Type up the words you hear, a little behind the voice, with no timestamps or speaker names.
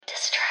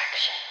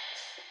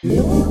Well,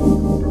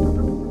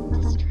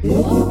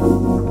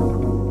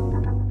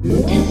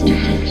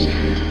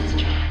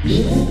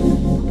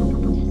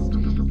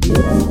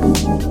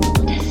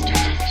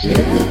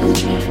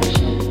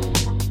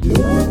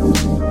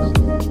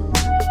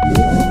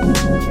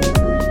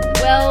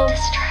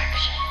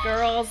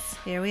 girls,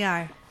 Here we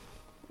are.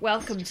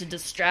 welcome to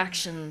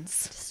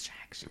Distractions.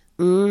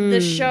 The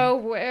show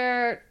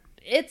where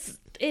it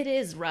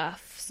is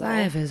rough. So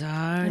Life is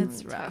hard.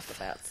 it's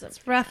rough.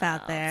 It's rough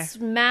out there.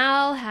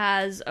 Mal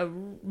has a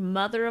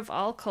mother of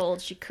all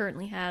colds. She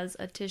currently has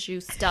a tissue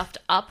stuffed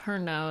up her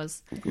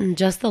nose.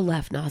 Just the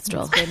left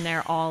nostril. Been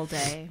there all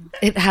day.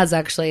 It has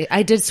actually.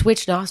 I did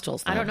switch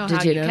nostrils. I don't know Did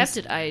how you notice?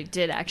 kept it. I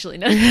did actually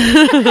know.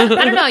 I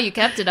don't know how you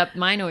kept it up.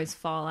 Mine always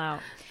fall out.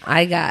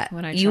 I got.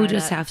 When I You try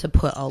just that. have to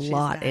put a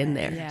lot in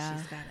there. Yeah.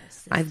 She's got a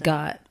system. I've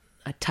got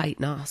a tight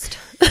nost.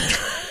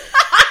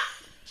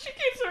 She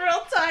keeps it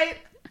real tight.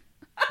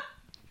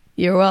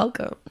 You're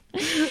welcome.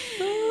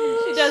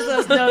 She does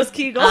those nose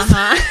kegels.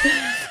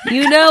 Uh-huh.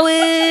 You know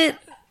it.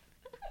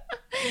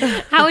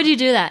 How would you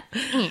do that?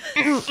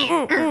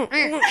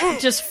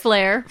 Just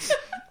flare.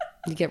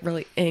 You get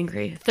really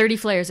angry. 30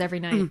 flares every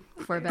night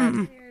before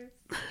bed.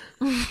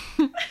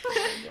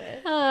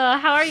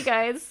 How are you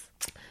guys?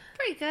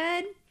 Pretty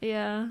good.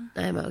 Yeah.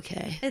 I'm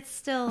okay. It's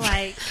still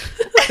like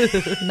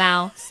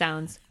Mal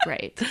sounds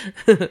great.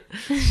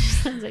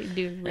 Sounds like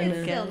dude really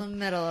it's still good. the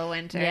middle of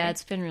winter. Yeah,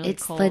 it's been really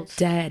It's cold. the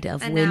dead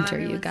of And now winter,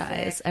 you everyone's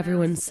guys. sick.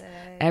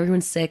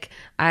 Everyone's sick.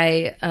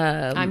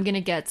 I'm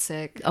gonna get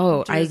sick.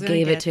 I Drew's gonna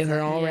gave it get to her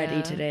sick. already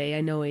Yeah. today.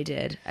 I know I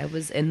did. I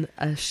was in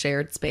a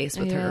shared space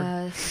with her.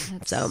 Yeah,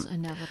 it's So-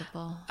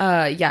 inevitable.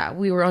 Yeah,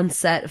 we were on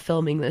set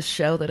filming this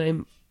show that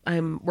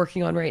I'm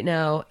working on right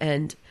now,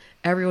 and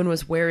everyone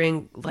was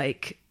wearing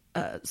like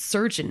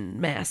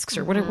surgeon masks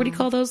or whatever. What do you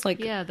call those? Like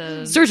Yeah,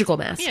 the surgical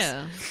masks.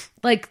 yeah.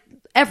 Like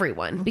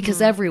everyone,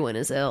 because everyone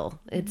is ill.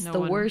 It's No the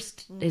one-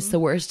 worst. It's the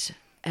worst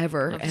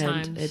ever, Of and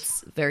times.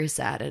 it's very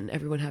sad. And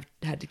everyone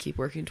had to keep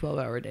working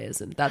 12-hour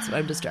days, and that's what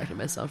I'm distracting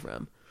myself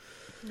from.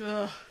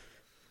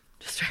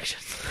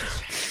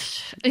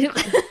 Distractions.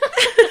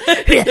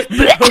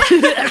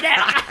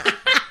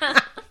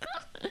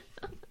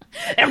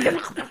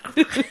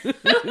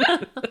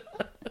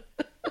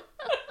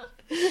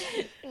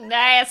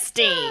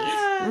 Nasty.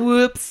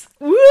 Whoops.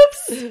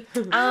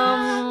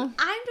 I'm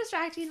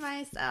distracting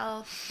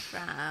myself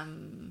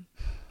from.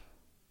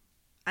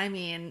 I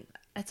mean,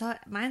 it's all,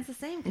 mine's the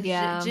same. 'Cause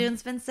Yeah.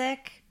 June's been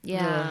sick,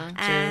 Yeah.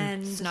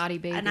 and Snotty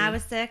baby. and I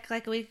was sick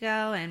like a week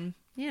ago, and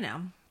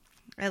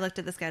I looked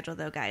at the schedule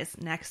though, guys.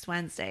 Next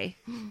Wednesday,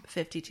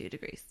 52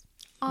 degrees.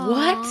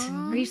 What?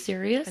 Are you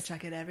serious? I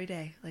check it every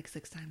day, like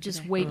 6 times. just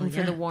a day. waiting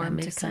for yeah, the that warm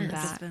to makes come sense.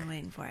 Just back. been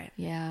waiting for it.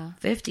 Yeah.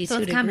 52 So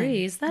it's coming.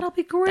 degrees. That'll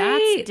be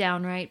great. That's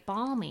downright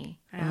balmy.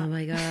 Oh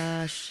my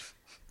gosh.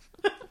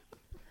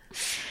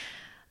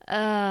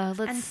 Let's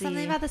And see.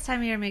 something about this time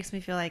of year makes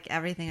me feel like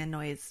everything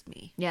annoys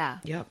me. yeah.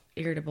 Yep.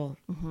 Irritable.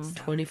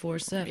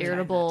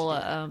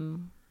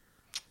 24/7.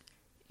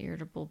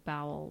 Irritable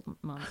bowel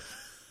month.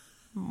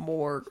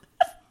 More.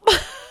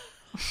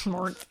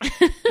 More.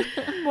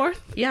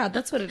 Yeah,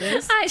 that's what it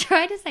is. I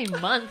tried to say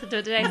month.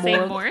 Did I say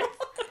more?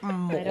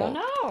 I don't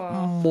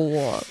know.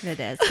 More. It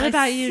is. What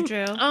about you,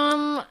 Drew?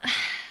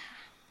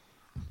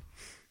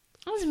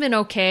 It's been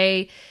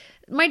okay.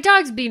 My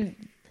dog's been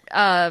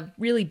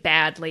really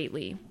bad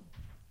lately.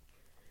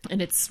 And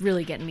it's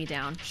really getting me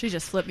down. She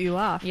just flipped you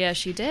off. Yeah,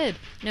 she did.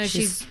 No,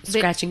 She's she's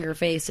scratching her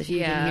face if you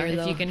yeah, can hear if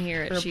the, you can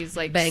hear it, her she's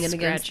like banging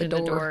against the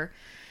scratching door.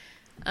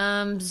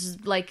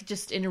 Like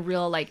just in a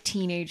real like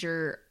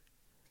teenager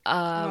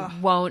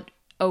won't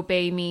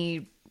obey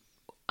me.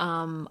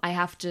 I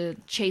have to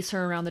chase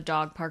her around the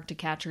dog park to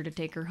catch her to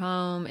take her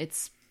home.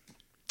 It's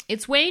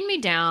weighing me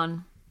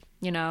down.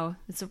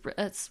 It's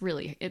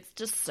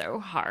just so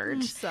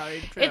hard.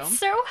 Sorry, Drew. It's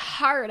so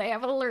hard. I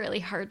have a really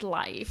hard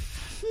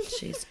life.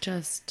 She's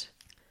just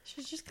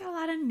got a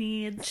lot of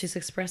needs. she's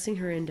expressing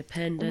her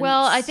independence.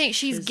 Well, I think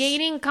she's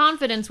gaining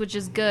confidence, which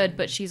is good,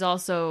 but she's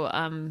also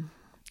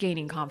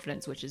gaining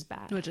confidence, which is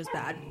bad. Which is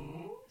bad.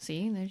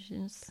 See, there's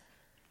just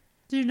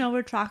Do you know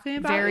we're talking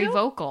about very you?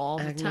 vocal all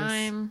the Agnes.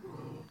 time.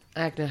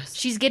 Agnes,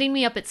 She's getting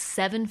me up at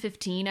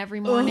 7:15 every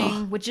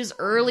morning, which is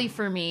early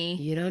for me,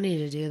 you don't need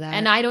to do that.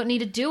 and I don't need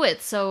to do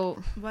it.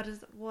 So What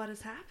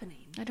is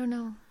happening? I don't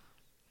know.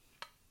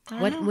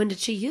 when did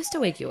she used to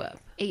wake you up?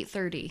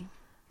 8:30.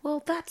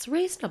 Well, that's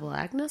reasonable,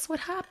 Agnes.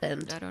 What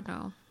happened? I don't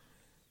know.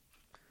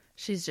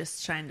 She's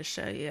just trying to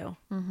show you.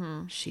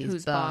 She's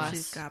Who's boss. boss?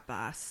 She's got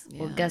boss.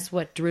 Well, guess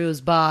what? Drew's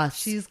boss.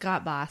 She's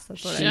got boss.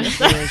 That's what She's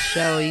gonna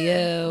show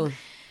you.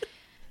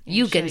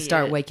 You can show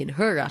start you. waking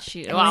her up.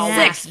 Well,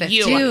 Yeah.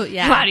 6:52.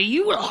 Yeah. How do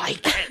you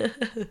like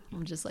it?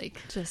 I'm just like,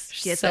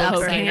 just get so the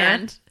upper poking her.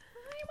 hand.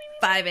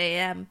 5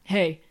 a.m.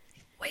 Hey,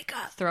 Wake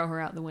up. throw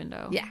her out the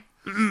window. Yeah.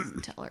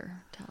 Tell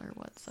her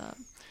what's up.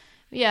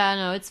 Yeah,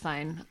 no, it's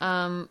fine.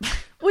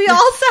 We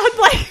all sound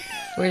like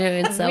We're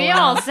doing so we well.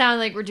 all sound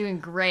like we're doing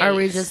great. Are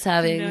we just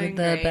having Doing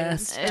the great.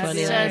 best It's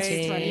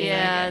 2019? just,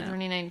 yeah,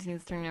 2019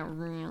 is turning out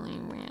really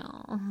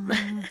well.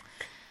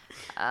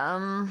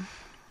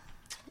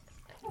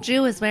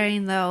 Drew is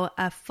wearing, though,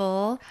 a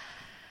full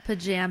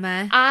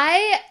pajama.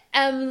 I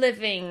am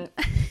living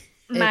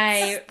my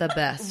It's the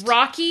best.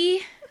 Rocky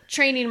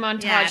training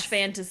montage Yes.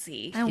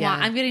 fantasy.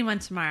 I'm getting one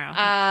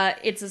tomorrow.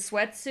 It's a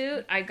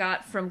sweatsuit I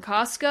got from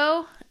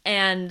Costco,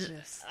 and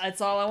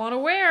that's all I want to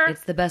wear.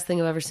 It's the best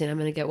thing I've ever seen. I'm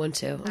going to get one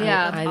too.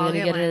 Yeah, I'm I'll going to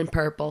get get one. it in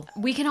purple.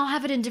 We can all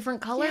have it in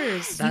different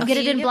colors. You That's- get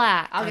it in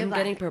black. I'm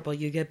getting purple.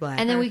 You get black.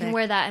 And then we can Perfect.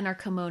 wear that in our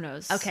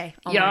kimonos. Okay.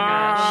 Oh my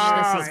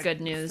gosh. This is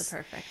good news.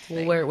 Perfect.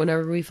 We'll wear it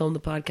whenever we film the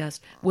podcast.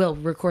 We'll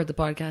record the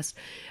podcast.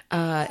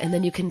 And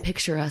then you can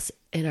picture us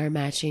in our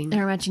matching, And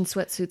our matching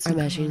sweatsuits. our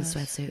and matching kimonos.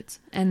 sweatsuits.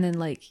 And then,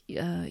 like,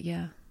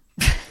 yeah.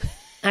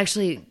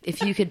 Actually,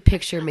 if you could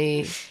picture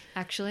me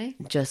Actually,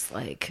 just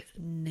like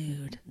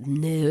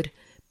Nude.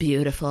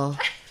 beautiful,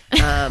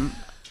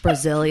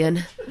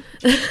 Brazilian.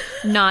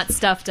 not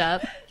stuffed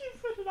up.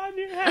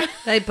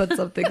 I put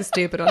something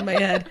stupid on my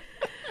head.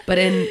 But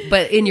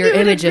in your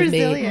image of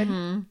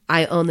me,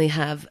 I only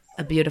have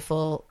a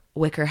beautiful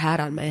wicker hat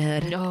on my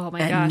head. Oh my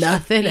and gosh.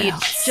 nothing beach,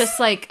 else. just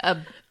like a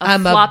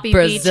I'm a floppy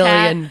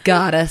Brazilian beach hat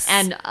goddess.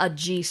 and a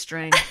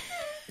G-string.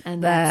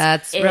 And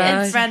That's it.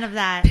 right. In front of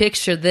that.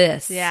 Picture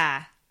this.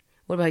 Yeah.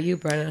 What about you,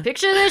 Brenna?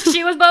 Picture this,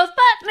 she was both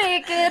butt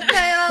naked.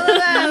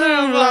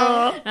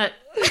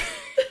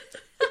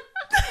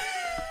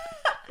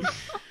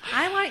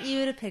 I want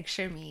you to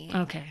picture me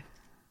Okay.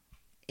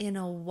 in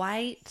a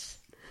white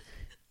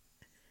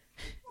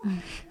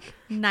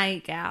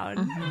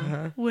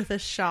nightgown with a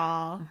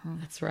shawl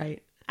That's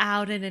right.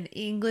 out in an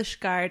English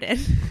garden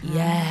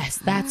Yes,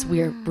 that's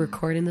we're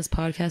recording this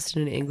podcast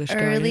in an English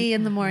early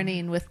in the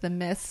morning with the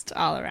mist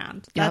all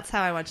around. That's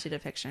how I want you to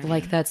picture me. garden.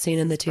 Like that scene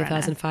in the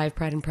 2005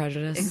 Pride and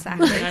Prejudice.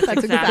 Exactly. That's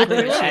exactly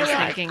what I was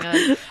thinking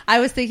of. I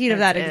was thinking of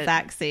that That's it.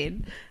 exact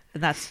scene.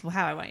 And that's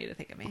how I want you to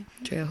think of me.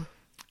 True.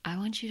 I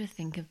want you to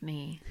think of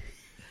me.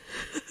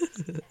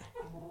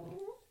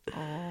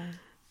 I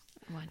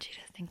want you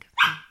to think of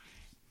me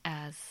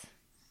as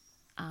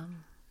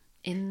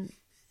in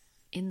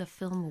the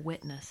film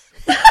Witness.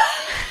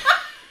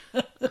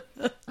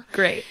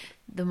 Great.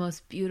 The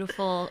most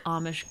beautiful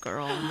Amish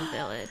girl in the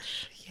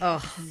village Oh,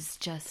 who's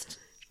just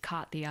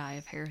caught the eye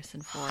of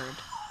Harrison Ford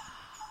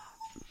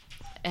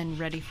and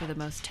ready for the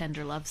most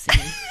tender love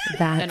scene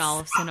that's in all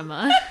of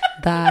cinema.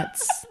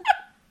 that's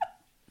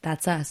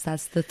us.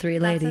 That's the three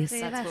ladies.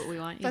 That's what we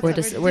want you That's to We're what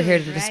just we're we're here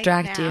to doing right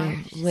distract now.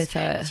 you with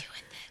a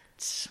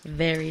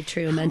very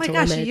true Oh my mental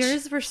gosh, image.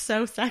 yours were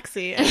so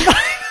sexy.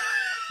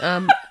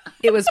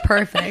 It was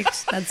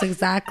perfect. That's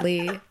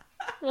exactly.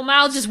 Well,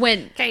 Mal just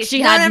went.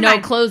 She No, had never no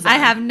mind. clothes on. I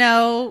have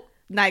no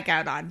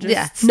nightgown on. Just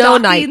Yeah, no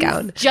stockings,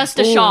 nightgown. just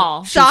a Ooh,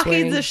 shawl. she's Stockings,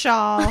 wearing- a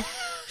shawl.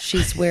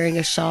 She's wearing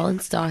a shawl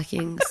and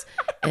stockings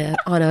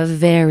on a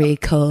very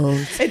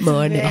cold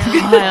morning.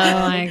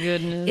 Oh my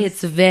goodness.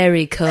 It's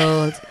very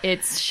cold.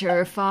 It's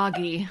sure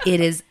foggy. It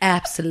is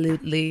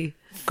absolutely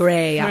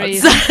gray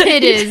outside.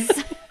 It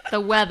is. The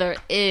weather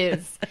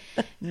is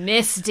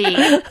misty.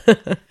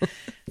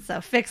 So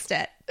fixed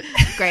it.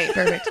 Great.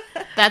 Perfect.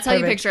 That's how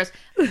you Perfect. picture us.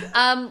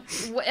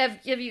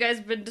 Have you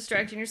guys been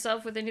distracting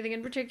yourself with anything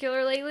in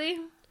particular lately?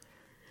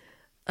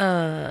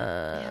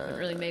 I haven't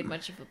really made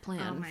much of a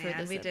plan for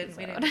this we didn't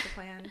episode. make the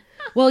plan.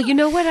 Well, you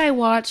know what I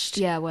watched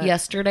Yeah, what?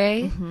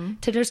 yesterday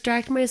to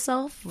distract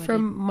myself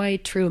from my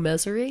true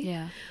misery?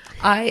 Yeah.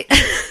 I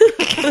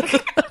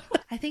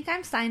I think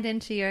I'm signed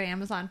into your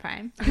Amazon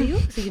Prime. Are you?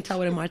 So you can tell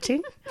what I'm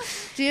watching?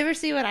 Do you ever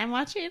see what I'm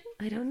watching?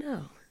 I don't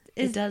know.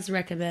 It does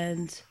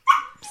recommend.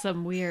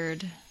 Some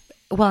weird.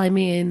 Well, I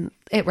mean,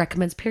 it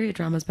recommends period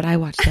dramas, but I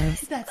watch those.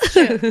 That's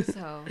true.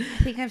 So.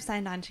 I think I'm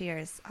signed on to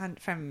yours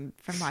from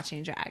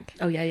watching drag.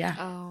 Oh yeah, yeah.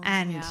 Oh.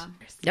 And yeah.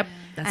 Yep,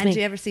 that's and me. do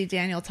you ever see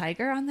Daniel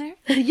Tiger on there?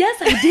 Yes,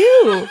 I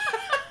do.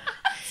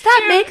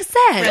 That makes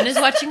sense. Brenna's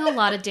watching a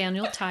lot of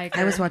Daniel Tiger.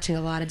 I was watching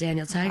a lot of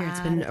Daniel Tiger. It's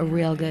been a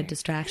real good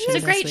distraction. It's a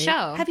this great week.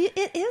 show. Have you?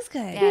 It is good.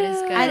 Yeah, it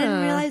is good. I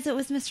didn't realize it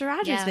was Mr.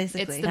 Rogers. Yeah,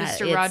 basically, it's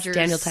the Mr. It's Rogers.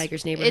 Daniel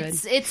Tiger's neighborhood.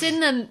 It's in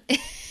the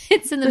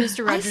it's in the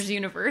Mr. Rogers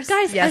universe.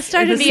 guys. I Yes,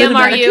 started it the is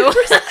MRU.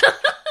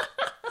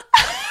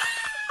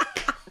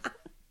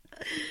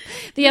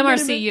 The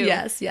MRCU.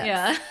 Yes,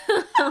 yes.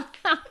 Yeah.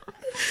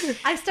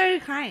 I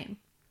started crying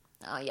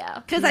Oh yeah.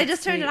 because I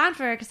just turned it on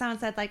for her because someone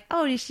said like,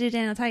 "Oh, you should do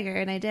Daniel Tiger,"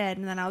 and I did,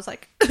 and then I was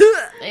like,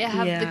 They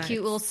have Yeah, the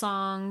cute little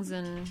songs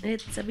and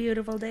It's a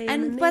beautiful day. in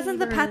and the wasn't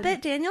the neighborhood.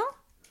 puppet Daniel?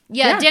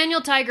 yeah, Yeah.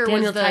 Daniel Tiger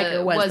Daniel was the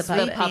Tiger was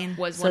the puppet.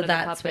 was So one of the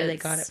that's puppets. where they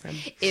got it from.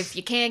 If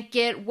you can't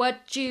get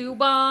what you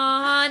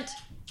want,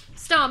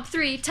 stomp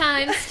 3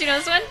 times. Do you know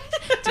this one?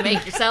 To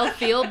make yourself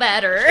feel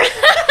better.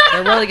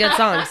 They're really good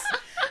songs.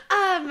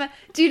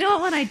 Do you know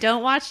what one I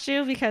don't watch,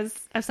 Drew, because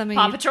of something?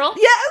 Paw Patrol?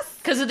 Yes.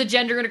 Because of the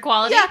gender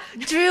inequality. Yeah.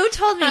 Drew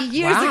told me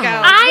years Wow.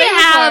 ago.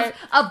 I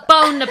have a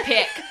bone to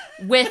pick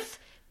with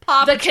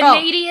Paw the Patrol.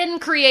 Canadian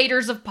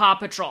creators of Paw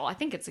Patrol. I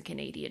think it's a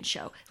Canadian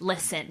show.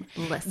 Listen.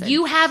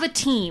 You have a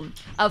team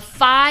of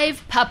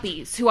 5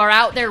 puppies who are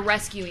out there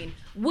rescuing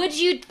would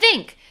you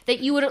think that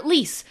you would at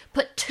least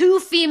put 2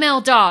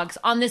 female dogs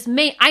on this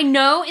main? I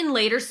know in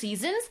later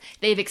seasons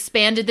they've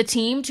expanded the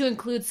team to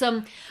include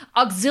some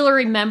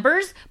auxiliary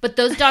members, but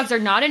those dogs are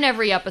not in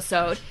every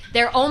episode.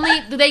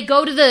 They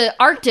go to the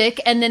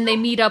Arctic and then they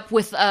meet up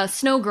with a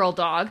Snow Girl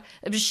dog.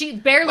 She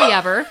barely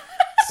ever.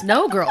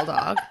 Snow Girl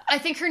dog. I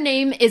think her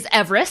name is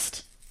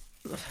Everest.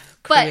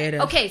 Creative.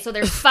 But okay, so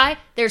there's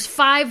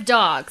 5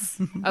 dogs.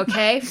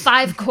 Okay,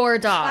 5 core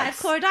dogs. 5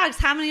 core dogs.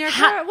 How many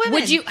are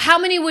women? How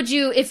many would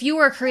you, if you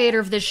were a creator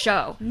of this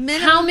show?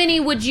 How many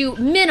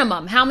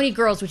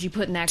girls would you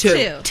put in that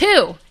group?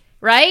 2,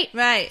 right?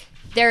 Right.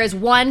 There is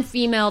 1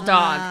 female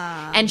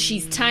dog, and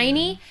she's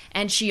tiny,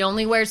 and she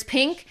only wears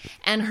pink,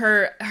 and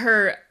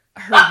her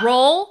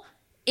role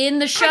in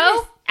the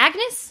show,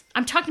 Agnes?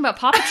 I'm talking about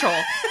Paw Patrol.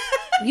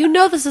 You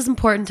know this is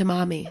important to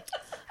mommy.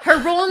 Her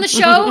role in the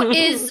show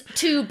is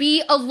to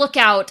be a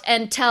lookout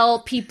and tell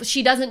people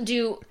she doesn't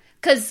do...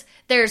 Because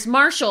there's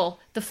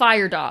Marshall, the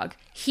fire dog.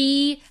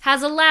 He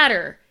has a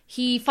ladder.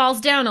 He falls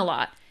down a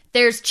lot.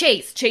 There's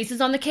Chase. Chase is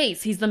on the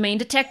case. He's the main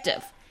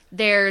detective.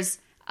 There's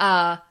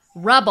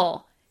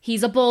Rubble.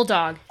 He's a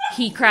bulldog.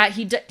 He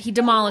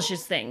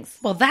demolishes things.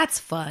 Well, that's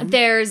fun.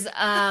 There's...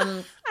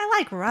 I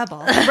like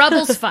Rubble.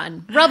 Rubble's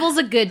fun. Rubble's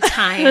a good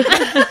time.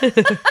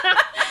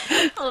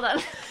 Hold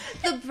on.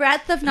 The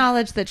breadth of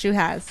knowledge that you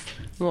has.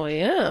 Well,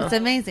 yeah. It's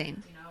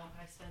amazing.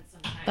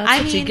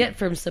 That's what you get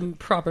from some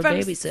proper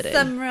babysitting.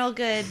 Some real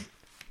good.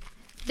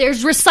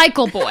 There's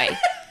Recycle Boy.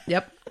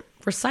 Yep.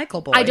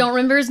 Recycle Boy. I don't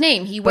remember his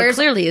name. But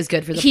clearly is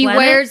good for the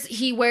planet.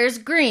 He wears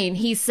green.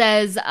 He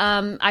says,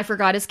 I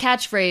forgot his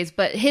catchphrase,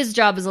 but his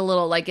job is a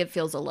little, like, it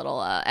feels a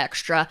little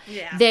extra.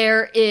 Yeah.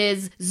 There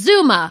is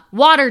Zuma,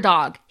 water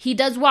dog. He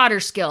does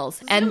water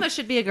skills. Zuma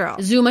should be a girl.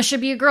 Zuma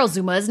should be a girl.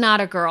 Zuma is not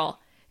a girl.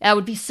 That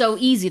would be so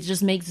easy to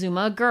just make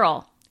Zuma a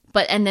girl.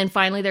 And then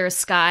finally there is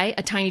Sky,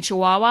 a tiny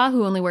chihuahua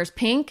who only wears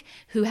pink,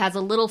 who has a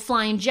little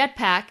flying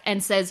jetpack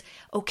and says,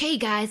 okay,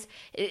 guys,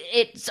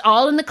 it's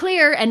all in the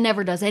clear, and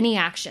never does any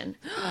action.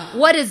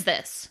 What is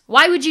this?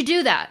 Why would you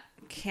do that?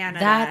 Canada.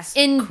 That's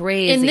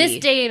crazy. In this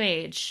day and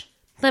age.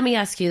 Let me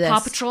ask you this.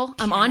 Paw Patrol,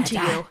 I'm on to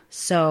you.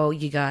 So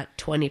you got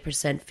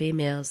 20%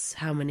 females.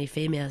 How many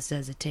females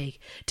does it take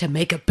to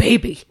make a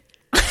baby?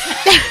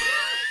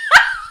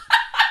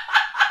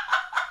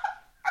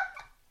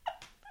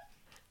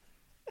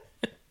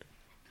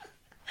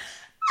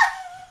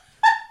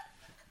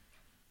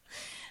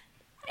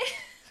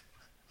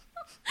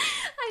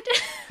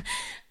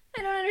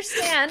 I don't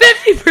understand.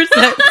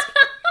 50%.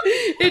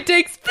 It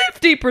takes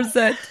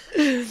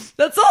 50%.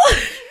 That's all.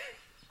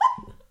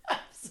 I'm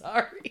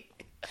sorry.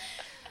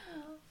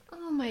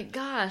 Oh my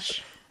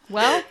gosh.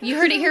 Well, you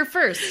heard it here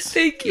first.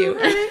 Thank you.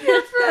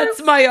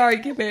 That's my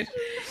argument.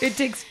 It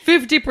takes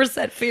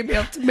 50%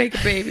 female to make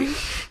a baby.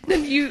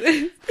 Then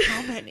you.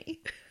 How many?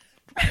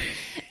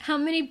 How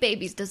many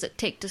babies does it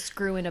take to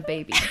screw in a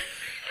baby?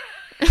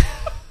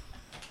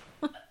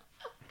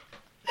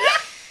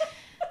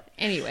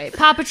 Anyway,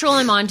 Paw Patrol,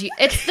 I'm on to you.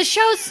 It's the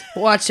show's...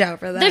 Watch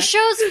out for that. The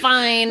show's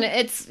fine.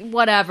 It's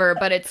whatever,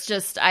 but it's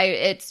just...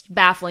 it's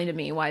baffling to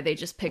me why they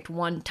just picked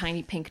 1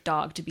 tiny pink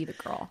dog to be the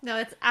girl. No,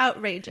 it's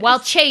outrageous.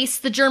 While Chase,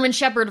 the German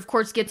Shepherd, of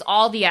course, gets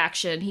all the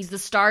action. He's the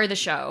star of the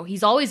show.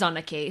 He's always on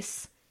the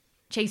case.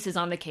 Chase is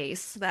on the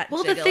case.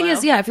 The thing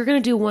is, if you're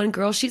going to do 1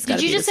 girl, she's got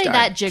to be the star.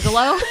 Did you just say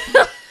that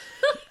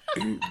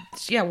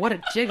gigolo? Yeah, what a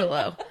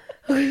gigolo.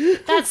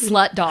 That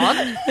slut dog.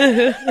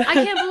 I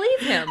can't believe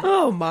him.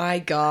 Oh my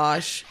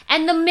gosh.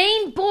 And the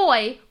main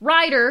boy,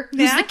 Ryder,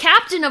 who's the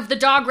captain of the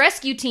dog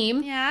rescue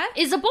team,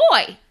 is a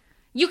boy.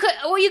 You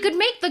could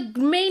make the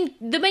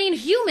main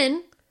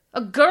human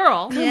a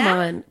girl. Come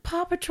on.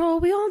 Paw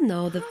Patrol, we all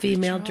know the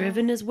female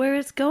driven is where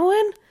it's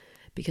going.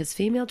 Because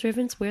female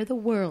driven's where the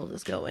world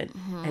is going.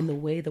 Mm-hmm. And the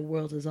way the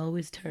world is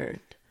always turned.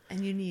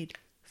 And you need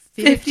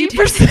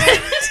 50%.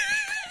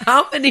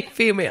 How many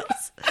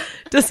females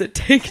does it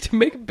take to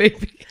make a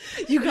baby?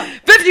 You got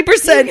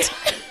 50%.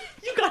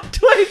 You got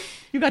 20.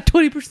 You got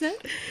 20%.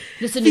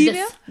 Listen to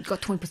this. You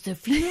got 20%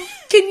 female.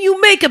 Can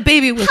you make a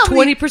baby with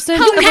 20%?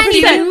 How can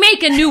you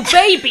make a new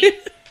baby?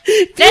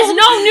 There's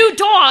no new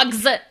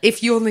dogs.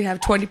 If you only have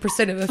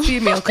 20% of a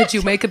female, could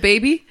you make a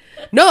baby?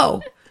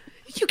 No.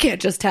 You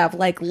can't just have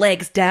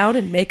legs down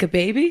and make a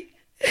baby.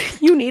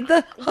 You need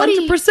the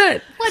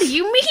 100%. What do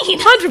you mean?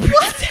 100%.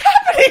 What's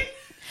happening?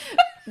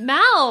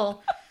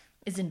 Mal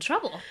is in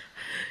trouble.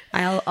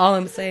 All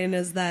I'm saying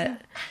is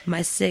that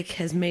my sick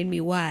has made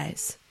me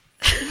wise.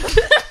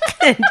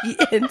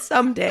 and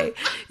someday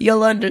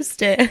you'll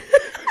understand.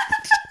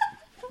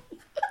 Oh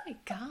my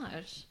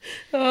gosh.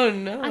 Oh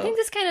no. I think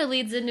this kind of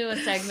leads into a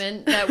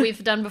segment that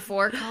we've done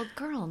before called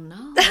Girl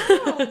No.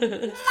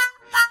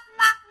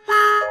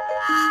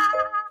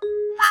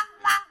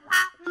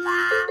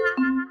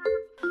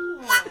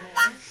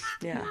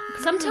 Yeah.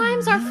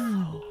 Sometimes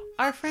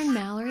our friend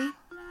Mallory,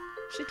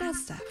 she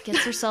does stuff.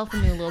 Gets herself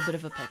into a little bit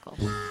of a pickle.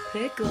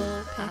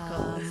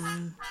 Pickles.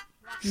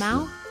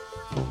 Mal,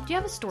 do you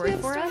have a story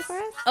for us?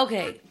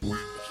 Okay,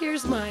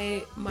 here's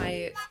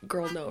my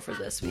girl no for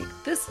this week.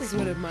 This is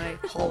one of my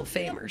Hall of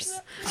Famers.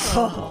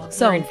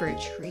 We're in for a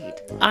treat.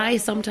 I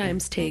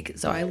sometimes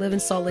I live in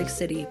Salt Lake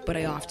City, but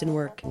I often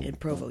work in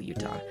Provo,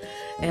 Utah.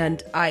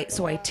 And I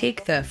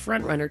take the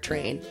Front Runner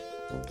train.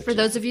 For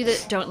those of you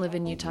that don't live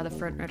in Utah, the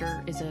Front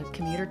Runner is a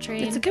commuter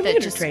train. It's a commuter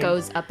that just train.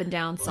 goes up and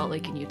down Salt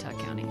Lake and Utah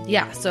County.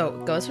 Yeah, so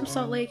it goes from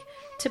Salt Lake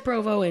to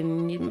Provo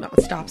and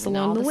stops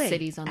along all the the way,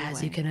 cities on the as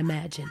way. you can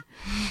imagine.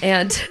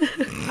 And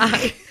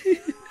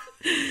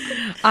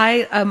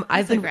I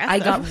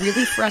got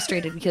really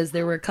frustrated because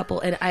there were a couple,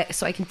 and I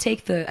can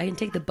take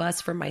the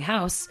bus from my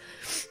house,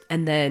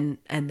 and then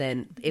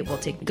it will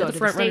take me to the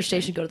Front Runner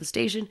station, go to the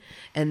station,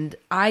 and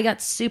I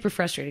got super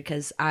frustrated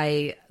because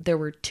there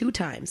were 2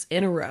 times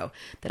in a row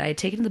that I had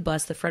taken the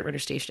bus to the Front Runner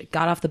station,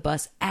 got off the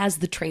bus as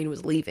the train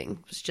was leaving.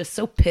 I was just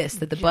so pissed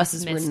that the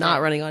buses were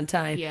not running on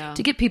time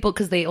to get people,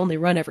 because they only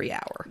run every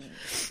hour.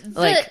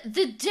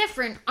 The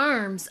different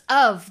arms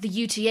of the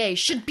UTA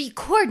should be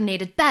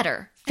coordinated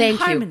better.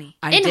 Thank you. Harmony.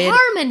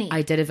 Harmony.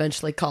 I did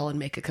eventually call and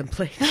make a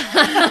complaint.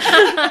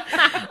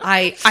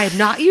 I'm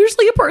not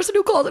usually a person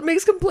who calls and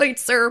makes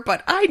complaints, sir,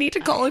 but I need to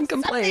call and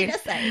complain.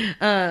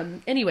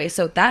 Anyway,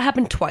 so that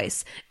happened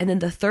twice. And then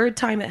the third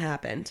time it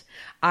happened,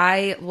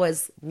 I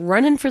was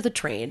running for the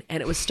train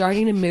and it was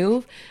starting to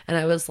move. And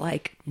I was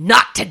like,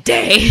 not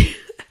today.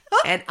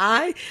 And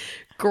I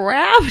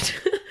grabbed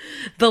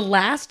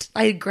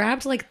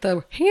like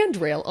the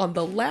handrail on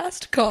the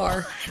last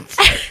car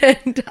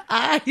and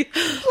I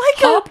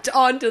hopped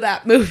onto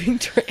that moving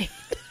train.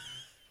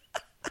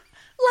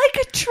 Like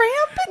a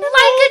tramp?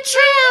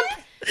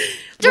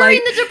 During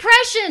the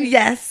Depression.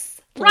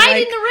 Yes.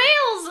 Riding the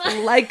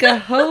rails. Like a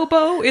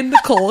hobo in the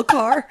coal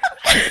car.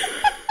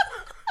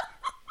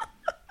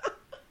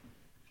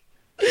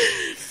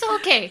 So,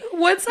 okay.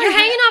 Once You're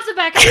hanging off the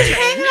back of the train.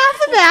 Hanging off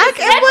the back.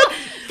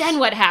 Then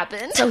what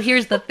happened? So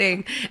here's the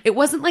thing. It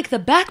wasn't like the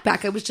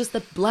backpack. It was just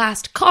the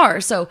last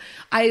car. So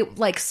I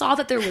saw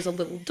that there was a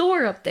little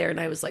door up there and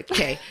I was like,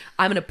 okay,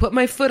 I'm going to put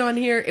my foot on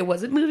here. It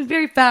wasn't moving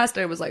very fast.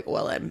 And I was like,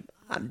 well, I'm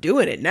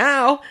doing it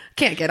now.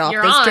 Can't get off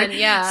this train.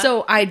 Yeah.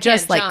 So I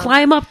just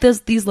climb up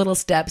these little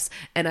steps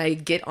and I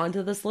get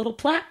onto this little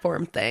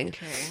platform thing.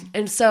 Okay.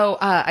 And so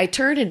I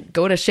turn and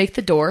go to shake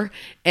the door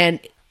and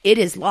it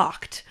is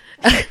locked.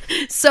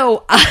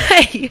 So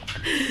I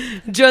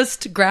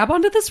just grab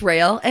onto this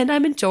rail and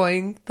I'm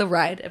enjoying the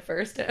ride at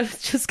first. I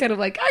was just kind of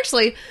like,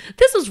 actually,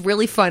 this is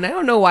really fun. I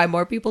don't know why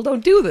more people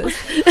don't do this.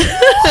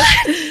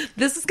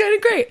 This is kind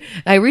of great.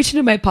 I reach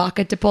into my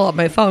pocket to pull up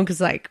my phone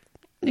because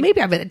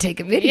maybe I'm going to take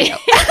a video.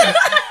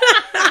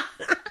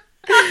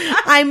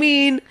 I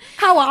mean,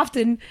 how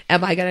often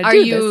am I going to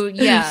do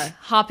this?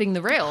 Hopping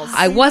the rails?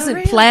 I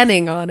wasn't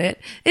planning on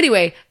it.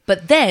 Anyway,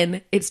 but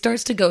then it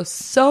starts to go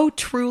so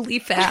truly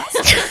fast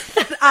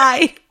that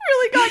I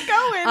really got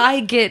going. I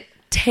get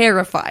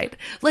terrified,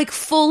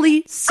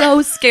 fully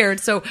so scared.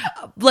 So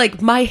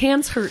my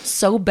hands hurt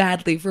so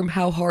badly from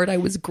how hard I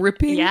was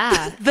gripping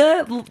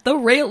the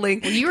railing.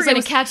 Well, you were going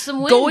to catch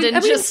some wind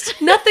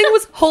nothing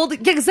was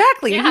holding.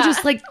 Exactly. Yeah. You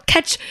just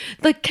catch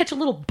a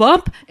little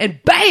bump and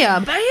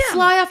bam,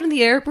 fly off in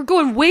the air. We're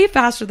going way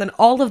faster than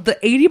all of the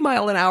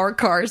 80-mile-an-hour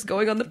cars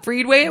going on the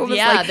freeway. It was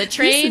the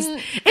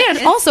train. And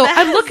also, fast.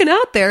 I'm looking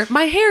out there.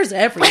 My hair's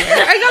everywhere.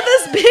 I got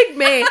this big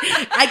mane.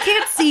 I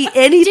can't see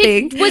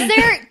anything.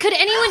 Could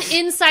anyone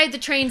inside the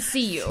train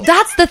see you?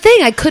 That's the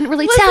thing. I couldn't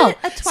really tell. It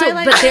a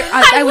Twilight?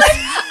 I was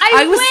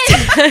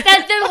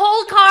that the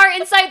whole car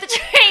inside the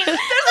train. There's a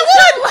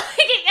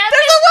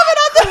woman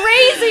on the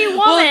crazy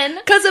woman.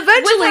 Because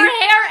eventually, with her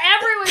hair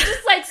everywhere,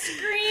 just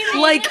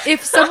screaming.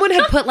 If someone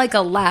had put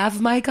a lav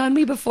mic on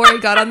me before I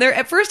got on there,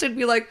 at first it'd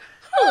be like,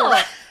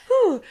 oh.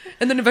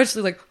 And then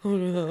eventually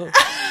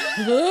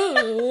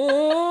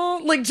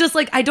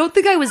I don't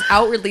think I was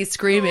outwardly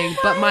screaming,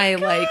 but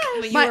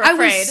I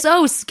was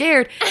so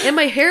scared and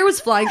my hair was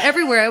flying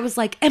everywhere. I was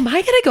like, am I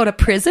gonna go to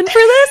prison for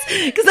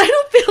this? Because I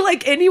don't feel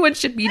like anyone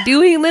should be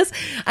doing this.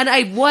 And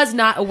I was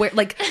not aware,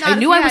 I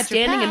knew I was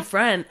standing in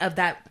front of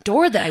that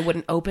door that I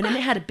wouldn't open and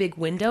it had a big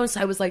window,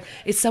 so I was like,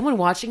 is someone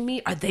watching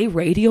me? Are they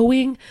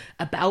radioing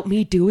about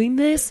me doing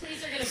this? The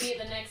police are gonna be at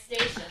the next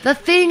station. The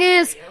thing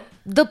is,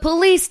 the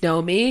police know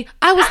me.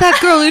 I was that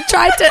girl who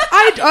tried to.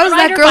 I was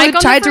that girl who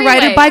tried to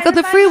ride a bike on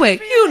the freeway.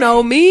 You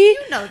know me.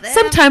 You know that.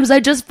 Sometimes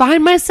I just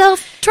find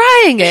myself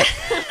trying it.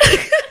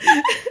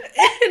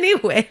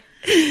 Anyway,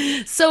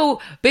 so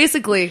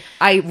basically,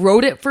 I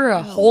rode it for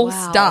a whole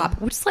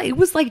stop, which it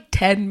was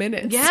 10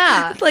 minutes.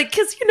 Yeah,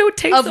 because it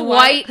takes of a while.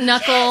 White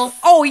knuckle. Yes.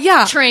 Oh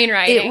yeah, train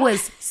riding. It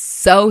was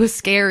so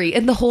scary,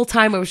 and the whole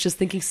time I was just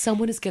thinking,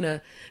 someone is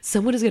gonna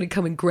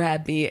come and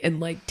grab me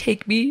and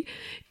take me.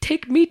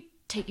 Take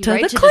you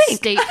right to the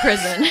state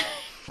prison.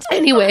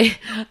 Anyway,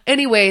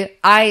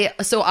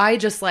 I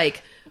just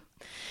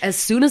as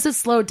soon as it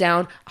slowed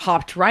down,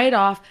 hopped right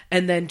off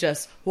and then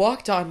just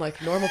walked on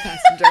like normal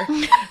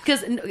passenger.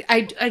 Because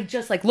I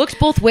just looked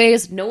both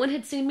ways. No one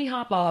had seen me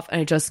hop off and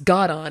I just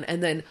got on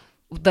and then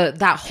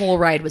that whole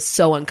ride was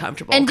so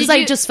uncomfortable And because did I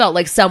you- just felt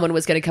like someone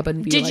was going to come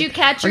and be Did like, you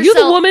catch "Are you the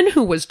yourself- woman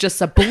who was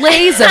just a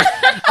blaze,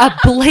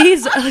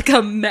 like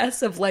a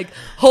mess of like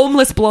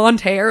homeless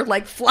blonde hair,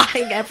 like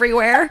flying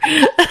everywhere?"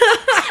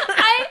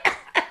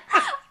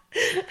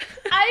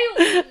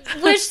 I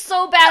wish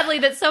so badly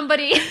that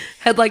somebody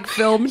Had like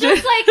filmed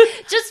just it.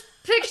 like just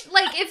picture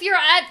like if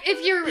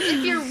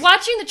you're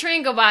watching the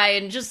train go by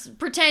and just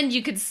pretend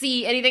you could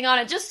see anything on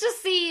it, just to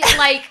see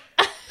like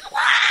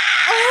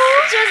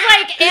just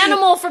like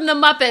Animal from the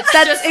Muppets.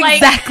 That's just like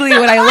exactly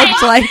what I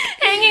looked like.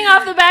 hanging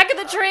off the back of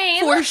the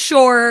train. For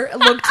sure,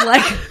 looked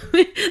like.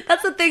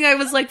 That's the thing. I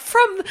was like,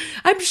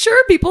 I'm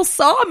sure people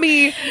saw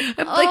me.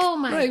 I'm like, Oh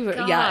my Yeah.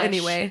 gosh.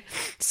 Anyway,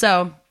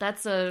 so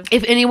That's a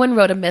if anyone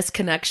wrote a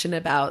misconnection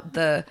about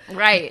the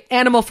right.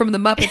 Animal from the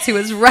Muppets who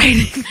was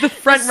riding the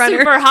front runner,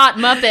 Super hot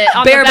Muppet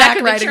on the back bareback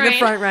of the riding train. the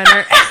front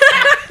runner.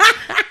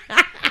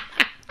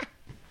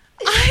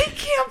 I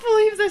can't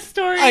believe this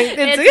story.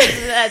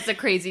 That's a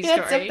crazy story.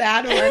 It's a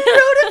bad one. You wrote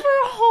it for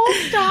a whole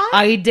stop.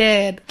 I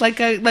did. I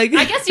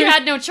guess you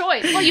had no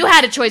choice. Well, you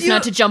had a choice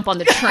not to jump on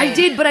the train. I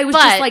did, but I was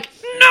just like,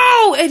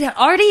 no.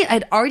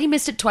 I'd already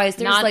missed it twice.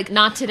 There's Not- like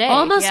not today,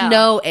 Almost yeah.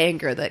 no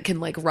anger that can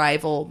like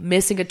rival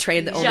missing a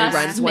train that only Just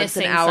runs once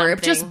an missing hour,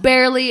 something. just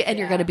barely, and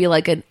you're going to be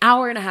like an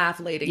hour and a half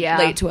late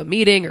to a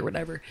meeting or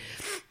whatever.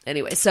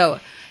 Anyway, so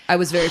I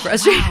was very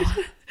frustrated.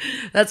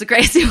 That's a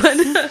crazy one.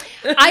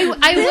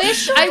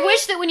 I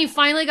wish that when you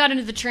finally got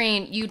into the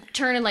train, you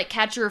turn and like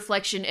catch your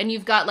reflection, and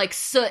you've got like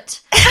soot,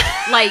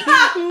 like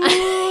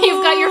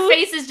you've got your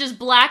face is just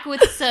black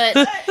with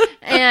soot,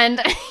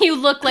 and you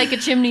look like a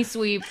chimney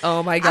sweep.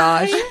 Oh my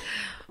gosh.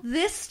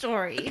 This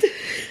story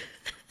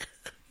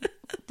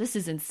This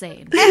is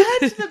insane.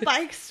 and the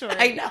bike story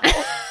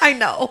I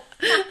know.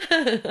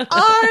 are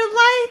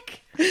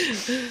like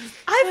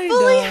I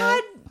fully know.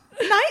 had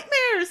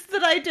nightmares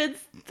that I did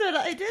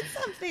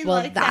something Well,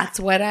 like that's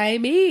that. what I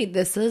mean.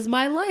 This is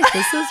my life.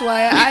 This is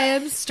why I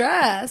am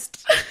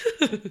stressed.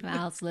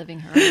 Val's living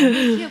her. I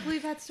can't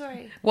believe that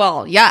story.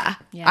 Well, yeah.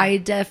 Yeah. I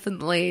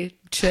definitely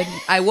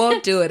shouldn't. I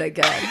won't do it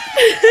again.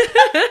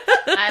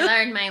 I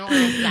learned my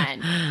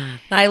lesson.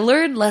 I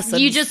learned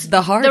lessons You just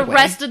the hard way.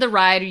 rest of the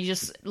ride, you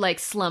just like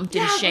slumped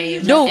in Yeah,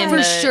 shame. No, in for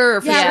the-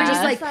 sure. Yeah.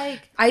 Just It's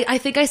like, I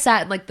think I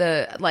sat in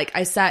like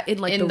I sat in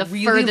like In the the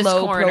really furthest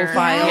low corner.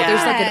 profile. Yeah.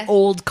 There's like an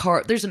old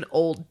car. There's an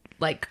old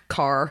like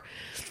car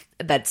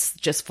that's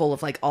just full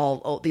of like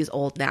all these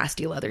old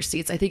nasty leather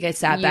seats. I think I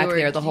sat You back were-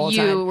 there the whole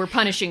time. You were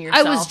punishing I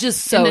yourself. was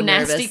just so in the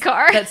nervous nasty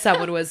car. that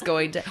someone was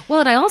going to. Well,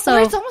 and I also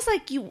Or it's almost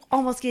like you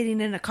almost getting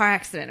in a car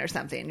accident or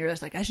something. You're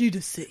just like, I just need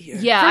to sit here.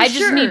 Yeah, For I just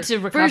sure. need to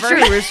recover. For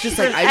sure. It's just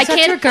like I just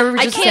have to recover for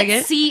I just a can't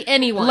second. see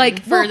anyone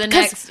Like for well, the 'cause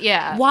next.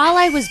 Yeah, While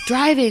I was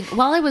driving,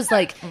 while I was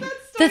like,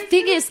 the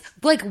thing is,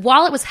 like,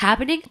 while it was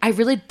happening,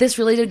 this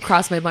really didn't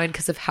cross my mind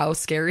because of how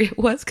scary it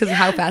was, because of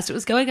how fast it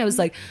was going. I was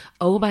like,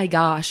 oh my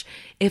gosh,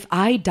 if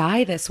I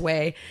die this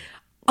way.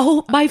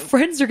 Oh, my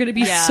friends are going to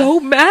be Yeah. so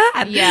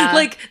mad. Yeah.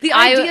 Like, the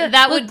idea...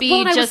 that would be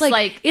well, and I was just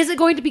like, is it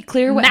going to be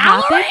clear what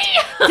Mallory?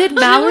 happened? Did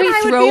Mallory and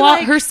I would throw be out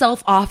like-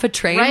 herself off a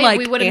train right? like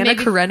we would have Anna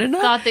maybe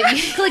Karenina? thought that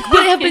you, Like,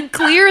 would it have been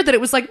clear that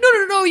it was like,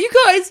 no, you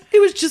guys, it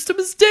was just a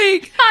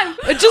mistake. I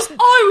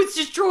was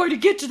just trying to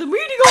get to the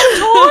meeting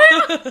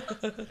on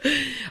time.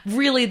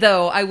 Really,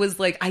 though, I was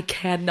like, I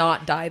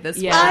cannot die this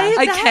Yeah. way.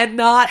 I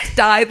cannot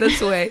die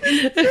this way.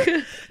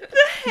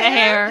 The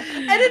hair.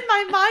 And in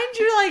my mind,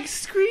 you're like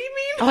screaming.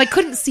 Oh, I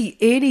couldn't see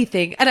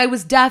anything. And I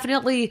was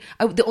definitely,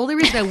 the only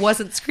reason I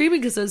wasn't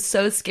screaming because I was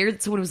so scared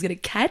that someone was going to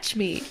catch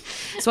me.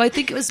 So I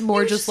think it was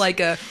more just like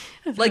a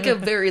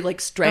very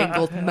like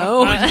strangled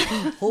moan.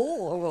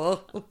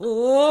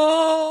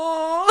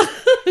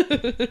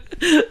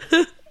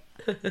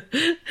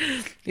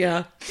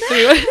 Yeah.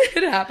 Anyway,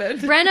 it happened.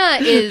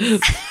 Brenna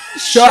is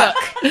shook.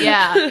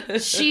 Yeah,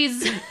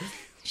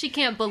 she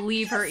can't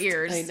believe her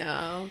ears. I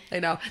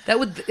know. That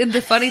would. And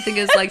the funny thing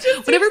is, like,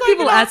 whenever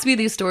people ask me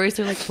these stories,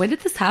 they're like, "When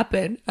did this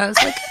happen?" I was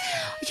like,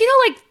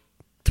 like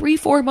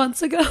 3-4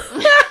 months ago.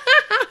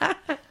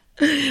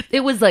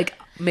 It was like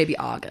maybe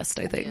August,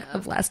 I think,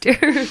 of last year.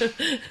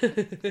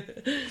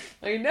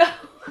 I know.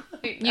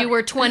 You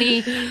were 20.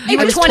 You I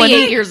were was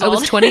 28 years old. I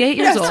was 28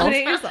 years old.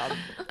 28 years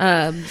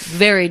old.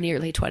 Very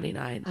nearly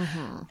 29.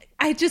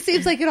 It just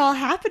seems like it all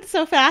happened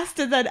so fast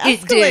and then It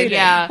escalated. did.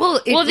 Yeah. Well,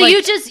 it, well, like- you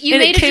and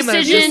made it a came out-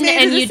 decision, You made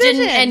a and you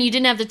decision.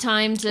 didn't have the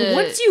time to.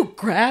 Once you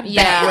grab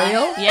Yeah. that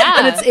rail Yeah.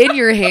 and it's in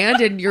your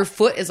hand and your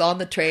foot is on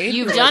the train,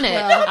 You've you're done like, it.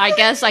 well, I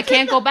guess I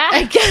can't go back.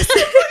 I guess. You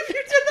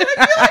did that.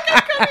 I feel like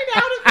I'm coming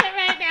out of it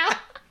right now.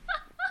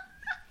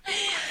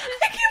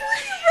 I can't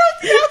believe you wrote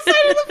the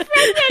outside of the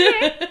front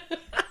end.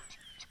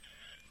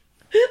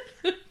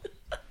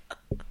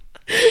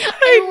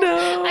 I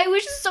know. I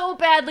wish so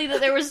badly that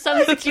there was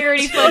some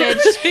security footage,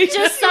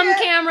 just some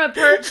camera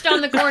perched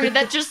on the corner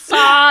that just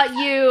saw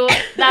you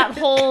that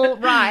whole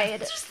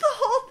ride. Just the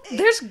whole thing.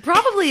 There's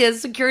probably a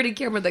security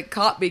camera that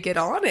caught me get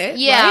on it.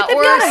 Yeah, right? They've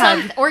or gotta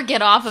have or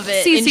get off of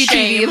it. in CCTV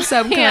shame. of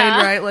some kind,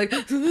 Yeah. right? Like,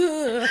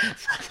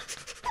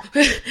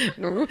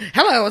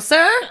 Hello,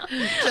 sir.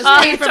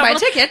 Just paid for my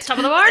ticket. Top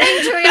of the morning,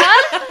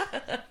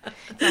 Julia.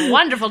 It's a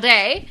wonderful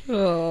day.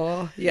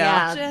 Oh,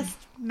 yeah. Just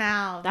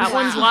mouth. That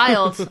one's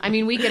wild. I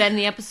mean, we could end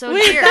the episode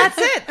Wait, here. that's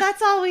it.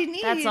 That's all we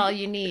need. That's all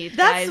you need.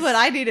 That's guys. what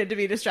I needed to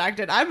be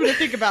distracted. I'm going to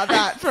think about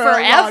that for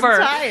Forever. a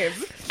long time.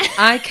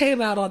 I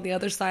came out on the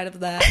other side of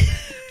that,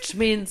 which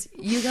means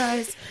you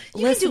guys,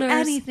 listeners, can do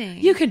anything.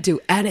 You can do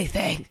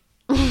anything.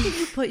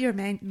 You put your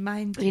mind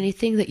to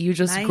Anything that you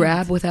just Mind.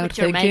 grab without Put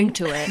your thinking, mind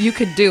to it. you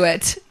can do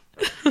it.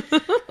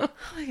 Oh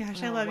my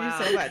gosh, I love wow.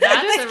 you so much. That's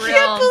I a can't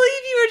real-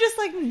 believe you were just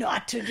like,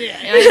 not today.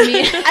 I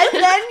mean,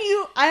 And then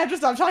I have to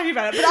stop talking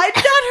about it, but I'd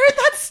not heard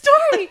that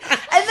story.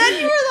 And then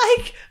you were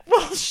like,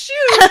 well,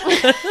 shoot.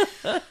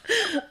 I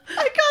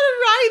gotta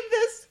ride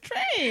this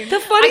train. The I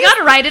funniest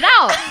gotta write it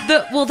out.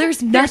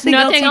 there's nothing,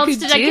 nothing else else you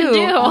that I could can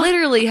do. do.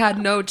 Literally had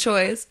no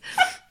choice.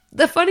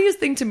 The funniest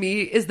thing to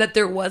me is that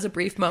there was a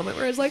brief moment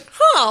where I was like,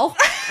 oh,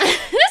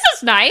 This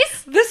is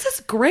nice. this is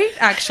great,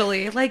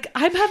 actually. Like,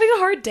 I'm having a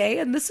hard day,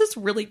 and this is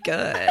really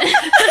good. I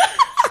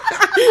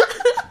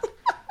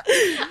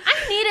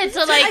needed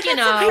to, like, you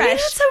know. I need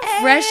some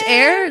fresh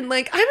air, and,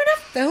 like, I'm gonna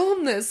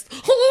film this.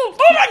 Oh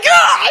my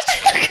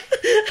gosh!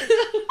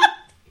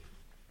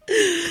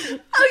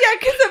 Oh, yeah,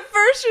 because at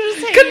first you're just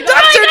hanging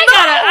Conductor,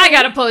 I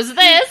gotta post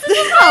this. This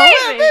is Oh,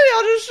 amazing. maybe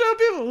I'll just show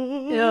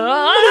people.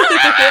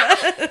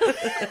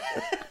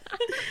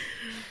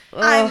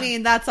 I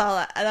mean, that's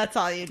all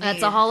you need.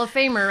 That's a Hall of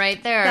Famer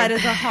right there. That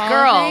is a Hall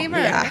Girl. of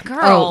Famer. Yeah.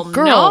 Girl, Oh,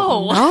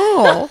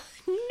 girl,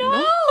 no.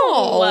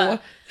 no.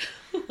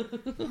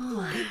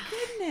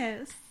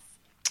 Goodness.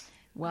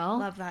 Well,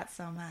 Love that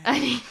so much.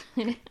 I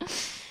mean,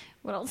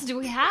 what else do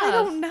we have? I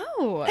don't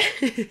know.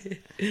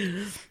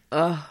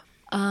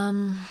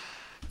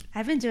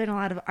 I've been doing a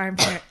lot of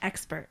Armchair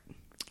Expert.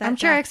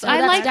 Armchair Expert. oh, I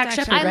that's like Dax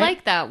Shepard, I right?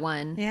 like that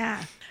one.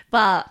 Yeah.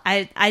 Well,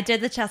 I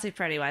did the Chelsea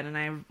Peretti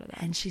one,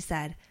 and she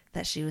said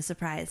that she was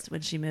surprised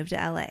when she moved to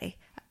LA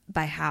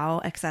by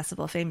how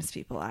accessible famous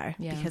people are,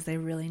 Yeah. because they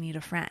really need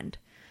a friend.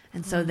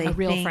 And so they A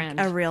real think friend.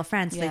 a real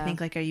friend. So Yeah. they think,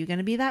 like, are you going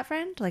to be that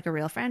friend? Like a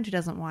real friend who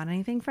doesn't want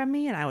anything from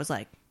me? And I was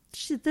like,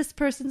 this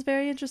person's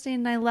very interesting.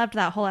 And I loved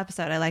that whole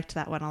episode. I liked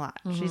that one a lot.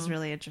 She's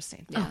really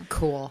interesting. Oh,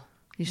 cool.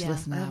 You should Yeah.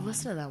 listen to that one.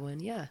 Listen to that one,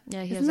 yeah.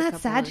 Yeah, he Isn't has a that couple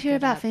sad of to hear good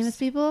about eps. famous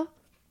people?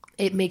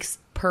 It makes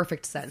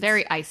perfect sense.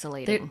 Very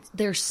isolating.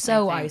 They're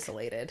so I think.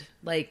 isolated.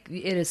 Like,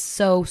 it is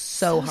so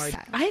hard.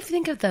 sad. I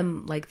think of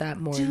them like that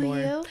more and more.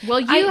 you? Well,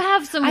 you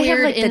have some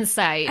weird like,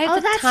 insight. I have Oh,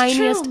 the that's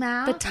tiniest, true,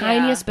 Mal. the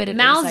tiniest bit of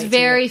Mal's insight to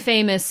very it.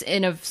 famous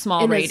in a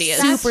small in radius.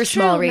 a super That's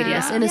small true,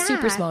 radius. Mal. In a Yeah.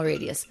 super small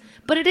radius.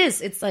 But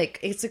it's like,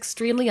 it's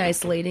extremely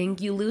isolating.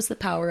 You lose the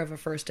power of a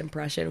first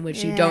impression,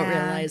 which you don't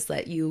Yeah. realize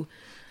that you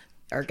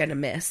are going to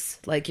miss.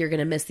 Like, you're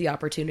going to miss the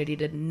opportunity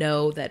to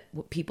know that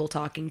people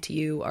talking to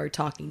you are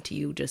talking to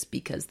you just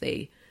because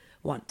they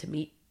want to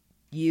meet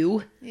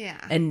you. Yeah.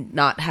 And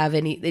not have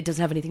it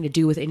doesn't have anything to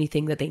do with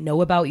anything that they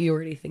know about you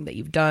or anything that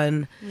you've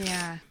done.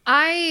 Yeah.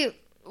 I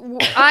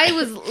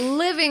was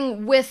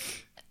living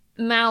with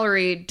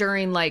Mallory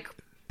during like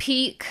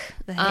peak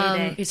The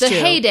heyday. It's the true.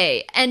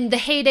 heyday and the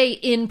heyday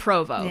in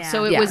Provo. Yeah.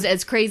 So it Yeah. was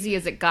as crazy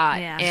as it got.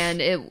 Yeah.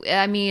 And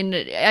I mean,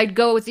 I'd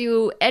go with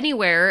you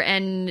anywhere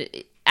and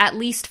at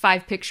least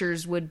 5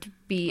 pictures would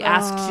be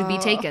asked to be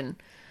taken.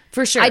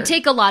 For sure. I'd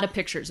take a lot of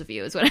pictures of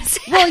you is what I'm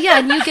saying. Well, yeah,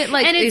 and you get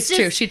like, And it's it's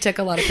true. just- She took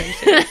a lot of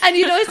pictures. And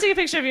you'd always take a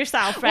picture of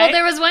yourself, right? Well,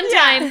 there was one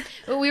time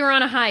we were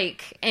on a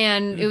hike,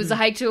 and it was a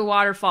hike to a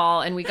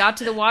waterfall, and we got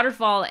to the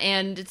waterfall,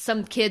 and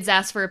some kids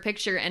asked for a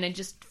picture, and I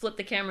just flipped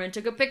the camera and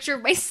took a picture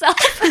of myself.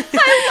 I love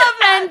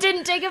that. And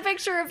didn't take a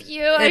picture of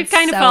you. I It's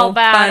kind of so felt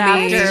bad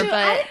funny. after, True.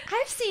 but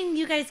I've seen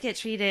you guys get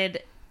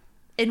treated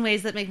in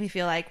ways that make me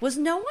feel like, was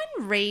no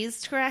one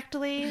raised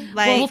correctly?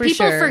 Like, well, for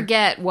people sure.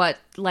 forget what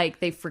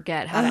they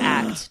forget how to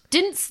act.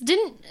 Didn't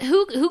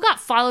who got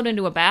followed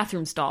into a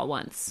bathroom stall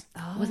once?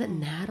 Was it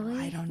Natalie?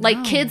 I don't know.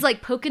 Like kids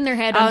like poking their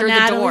head under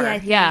Natalie, the door. I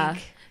think. Yeah.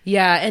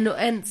 Yeah,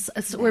 and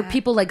where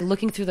people like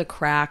looking through the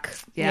crack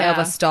Yeah. of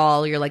a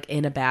stall, you're like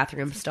in a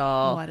bathroom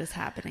stall. what is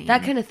happening?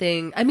 That kind of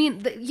thing. I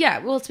mean,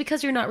 well, it's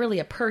because you're not really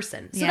a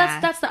person. So Yeah.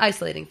 that's the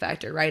isolating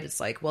factor, right? It's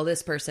like, well,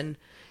 this person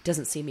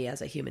doesn't see me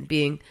as a human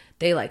being.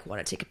 They like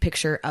want to take a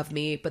picture of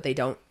me, but they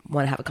don't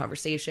want to have a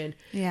conversation.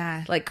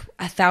 Yeah. Like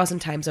 1,000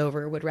 times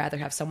over would rather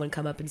have someone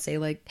come up and say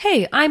like,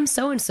 "Hey, I'm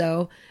so and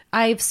so.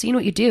 I've seen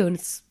what you do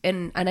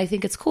and I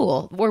think it's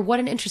cool." Or what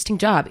an interesting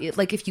job.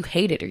 Like if you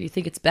hate it or you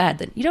think it's bad,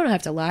 then you don't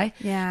have to lie.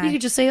 Yeah. You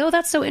could just say, "Oh,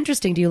 that's so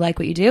interesting. Do you like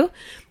what you do?"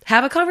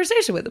 Have a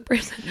conversation with the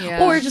person.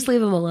 Yeah. Or just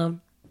leave them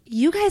alone.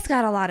 You guys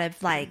got a lot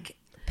of like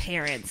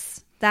parents.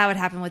 That would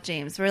happen with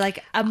James. We're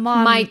like a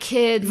mom. My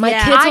kids, My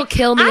Yeah. kids will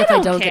kill me I if I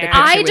don't don't get a care.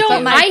 picture I with don't.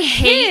 you.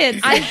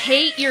 my I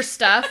hate your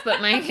stuff, but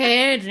my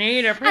kids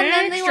need a picture. and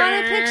then they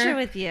want a picture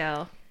with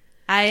you.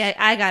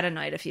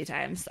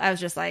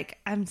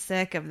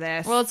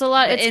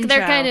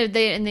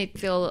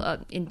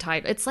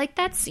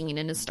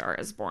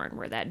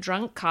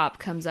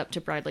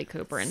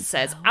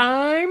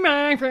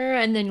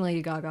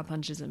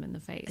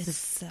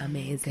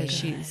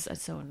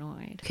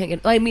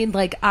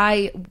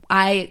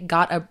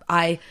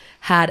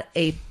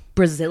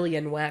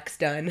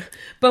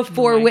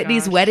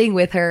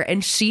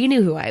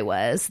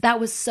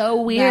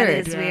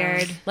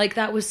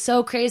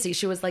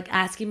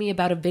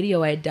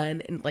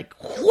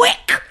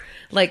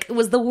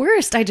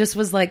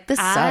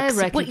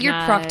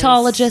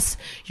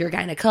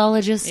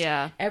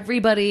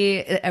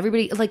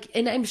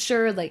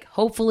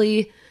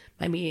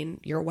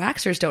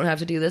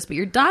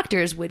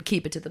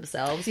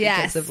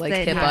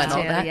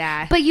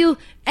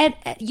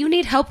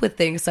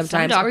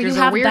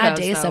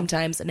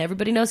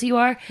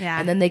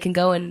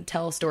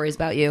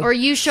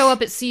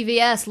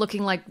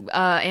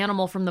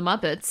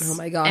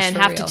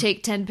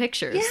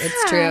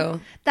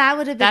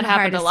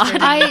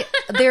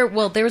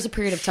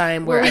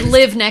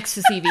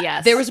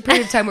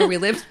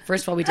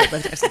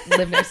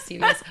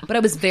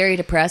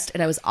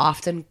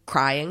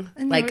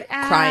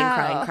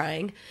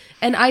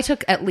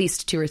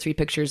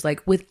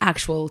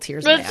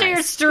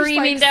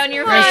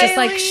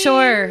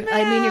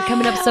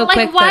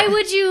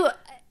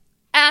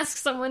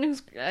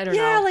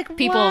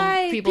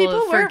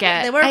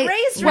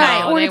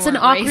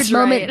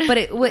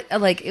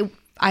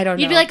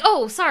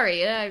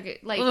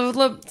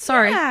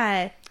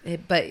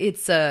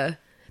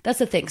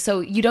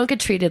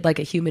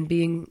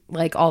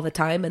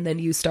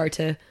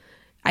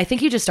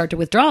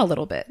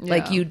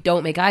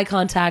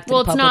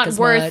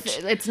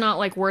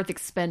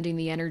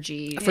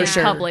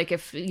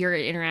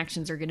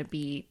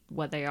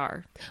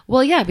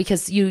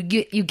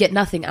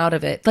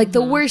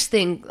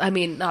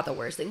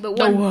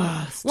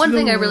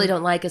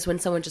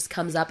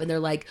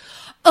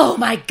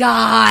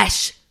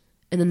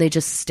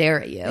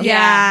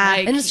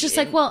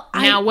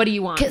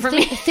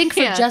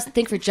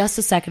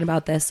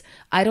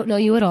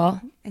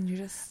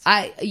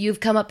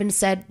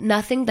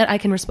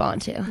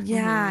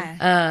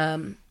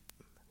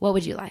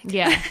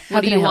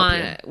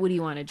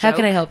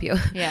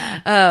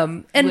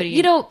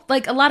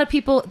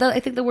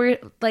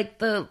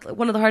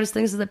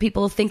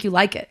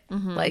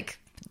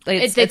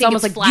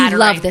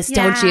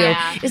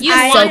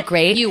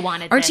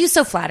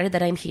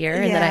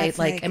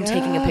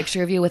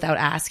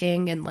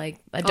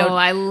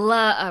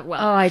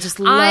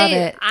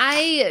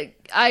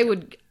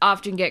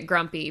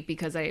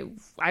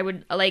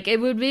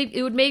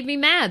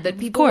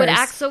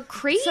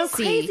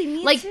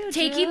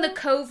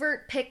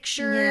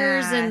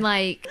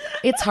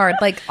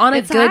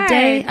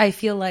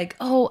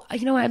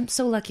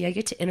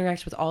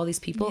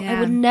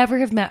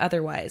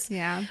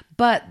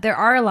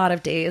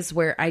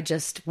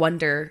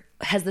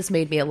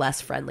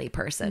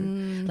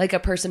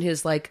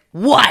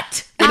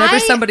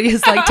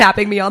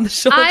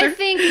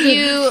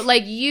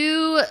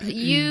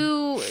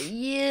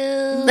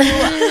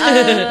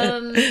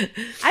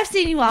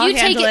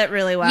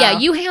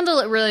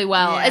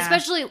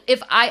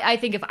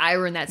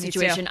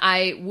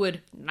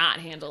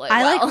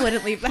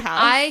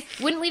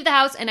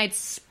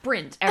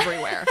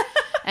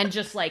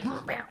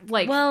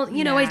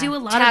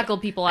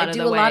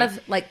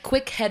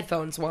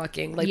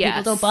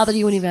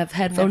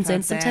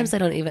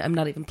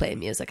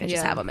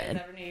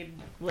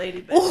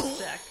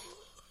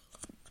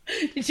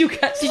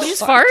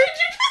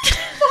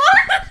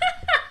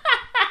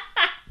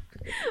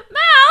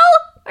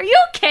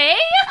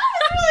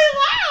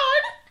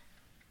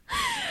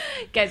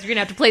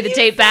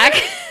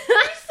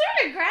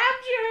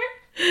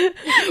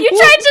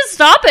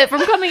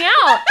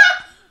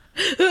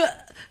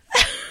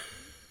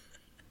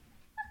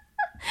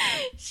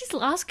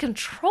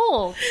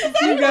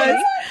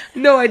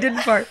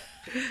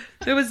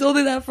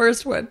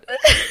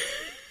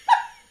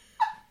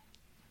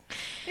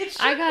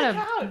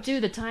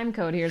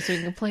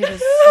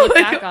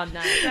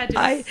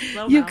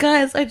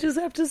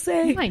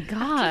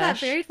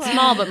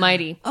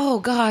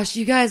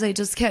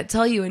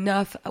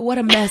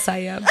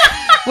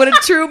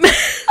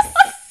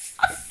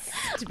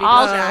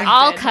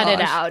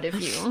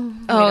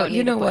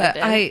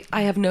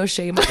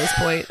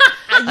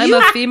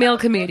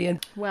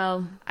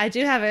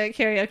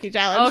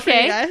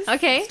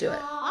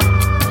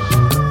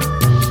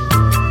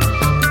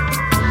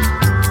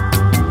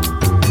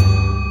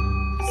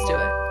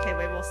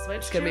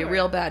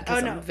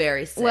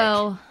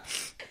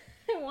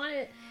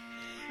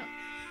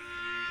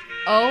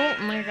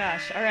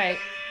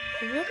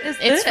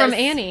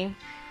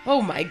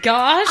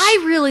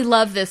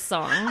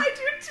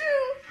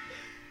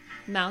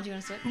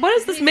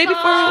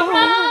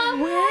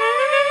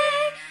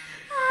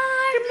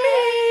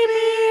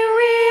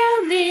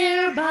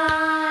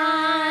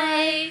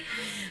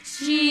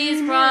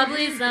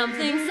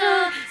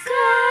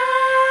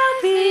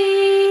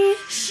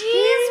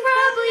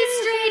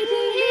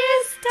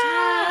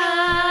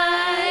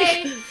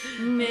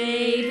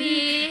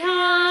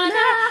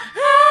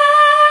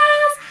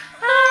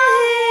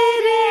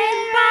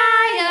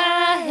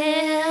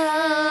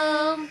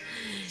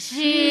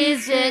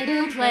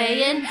 sitting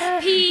playing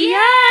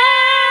piano.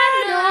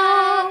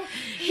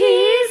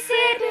 He's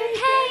sitting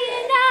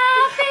paying a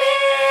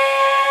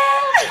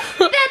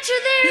bill. Bet you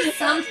there's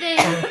something.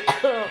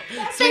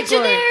 Bet you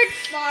they're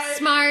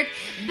smart.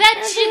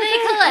 Bet you they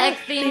collect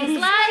things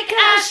like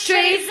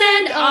ashtrays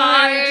and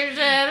art.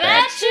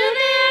 Bet you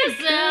there's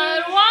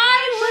why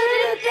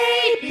would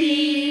they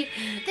be?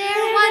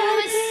 Their one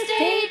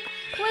mistake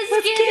was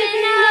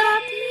giving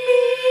up me.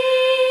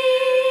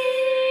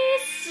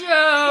 So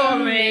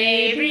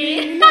maybe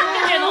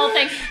not the whole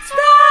thing.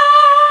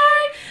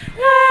 Start,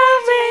 oh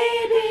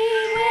baby,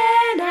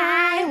 when I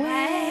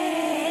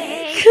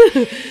wake,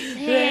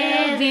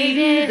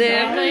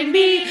 there'll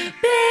be,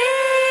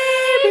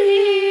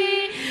 baby,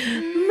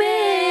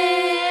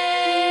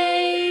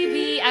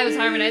 maybe. I was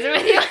harmonizing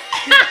with you.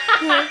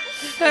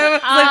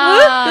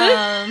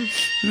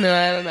 No,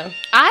 I don't know.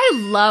 I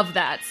love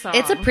that song.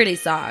 It's a pretty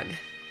song.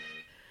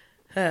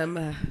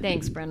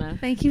 Thanks, Brenna.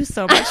 Thank you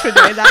so much for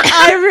doing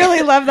that. I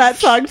really love that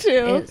song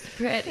too. It's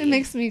pretty. It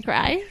makes me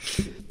cry.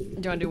 Do you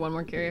want to do one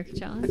more karaoke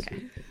challenge?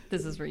 Okay.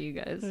 This is for you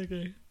guys.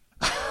 Okay.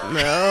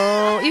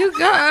 No, you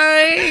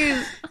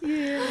guys.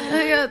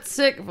 I got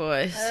sick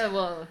voice.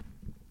 Well,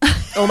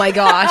 Oh my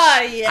gosh.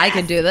 Yes. I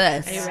can do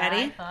this. Are you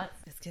ready?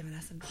 Just giving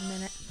us a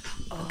minute.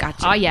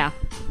 Gotcha. oh yeah.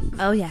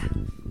 Oh yeah.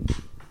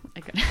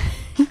 I could.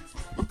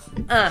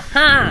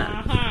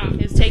 Uh-huh.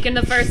 Who's taking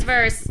the first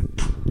verse?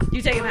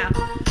 You take it now.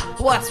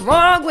 What's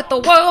wrong with the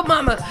world,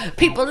 mama?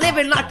 People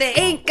living like they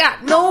ain't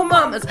got no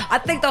mamas. I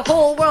think the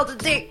whole world's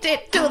addicted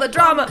to the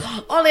drama.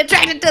 Only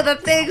attracted to the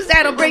things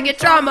that'll bring you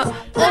trauma.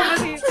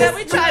 Overseas, then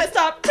we try to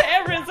stop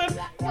terrorism.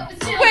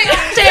 Wait,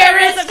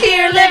 terrorists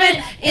here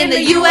living in the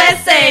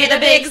USA, the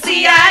big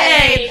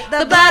CIA,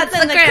 the Bloods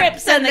and the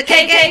Crips and the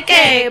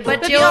KKK.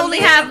 But you only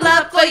have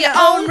love for your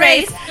own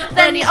race.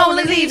 Then you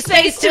only leave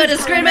space to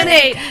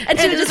discriminate. And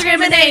to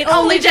discriminate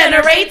only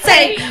generates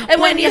hate.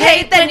 And when you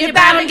hate, then you're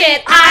bound to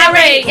get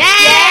irate.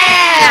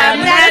 Yeah!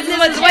 That's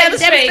what's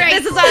demonstrate.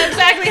 This is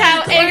exactly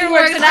how anger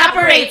works and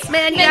operates.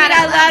 Man, you Make it gotta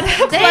out loud.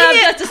 Love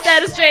just to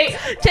stand straight.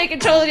 Take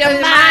control of your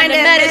mind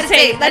and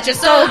meditate. Let your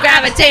soul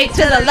gravitate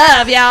to the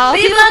love, y'all.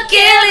 People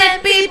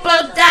killing,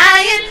 people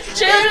dying,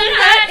 children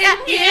hurt and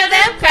hear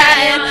them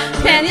crying.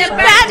 Can you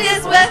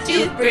practice what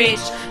you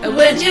preach? And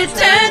would you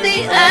turn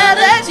the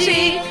other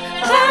cheek?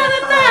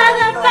 Father,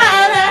 Father,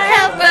 Father,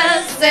 help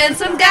us. Send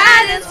some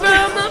guidance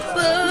from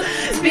above.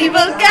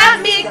 People got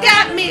me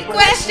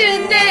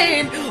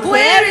questioning.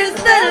 Where is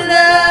the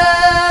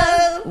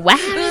love? Where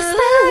is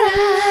the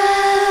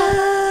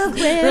love?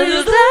 Where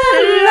is the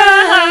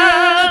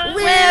love?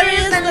 Where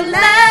is the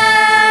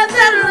love?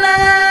 The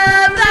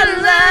love, the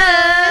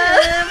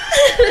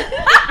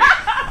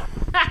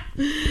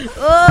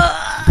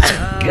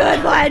love.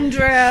 Good one, Drew.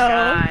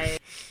 Guy.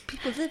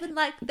 People living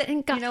like they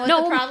ain't got You know what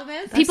no- the problem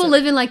is? People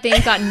living like they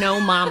ain't got no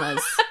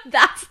mamas.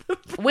 That's the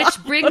problem.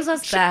 Which brings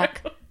us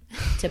back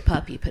to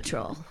Puppy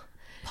Patrol.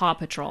 Paw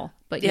Patrol.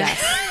 But Yeah.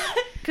 yes.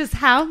 Because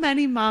how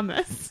many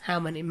mamas? How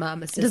many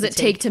mamas Does it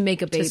take to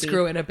make a baby? to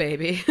screw in a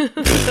baby?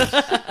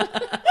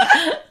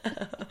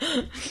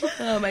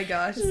 Oh my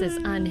gosh. This is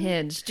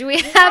unhinged. Do we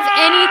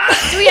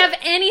have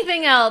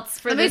anything else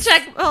for Let me this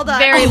check. Hold on.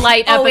 very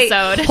light wait.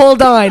 episode?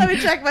 Hold on. Let me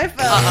check my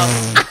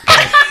phone.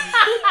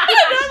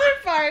 Another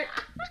part.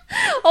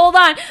 Hold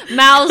on.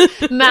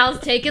 Mal's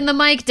taking the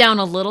mic down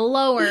a little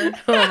lower.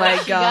 Oh my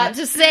Got god.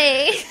 to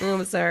say.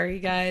 I'm sorry,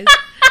 guys.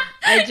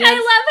 I love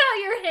how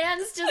your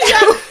hands just They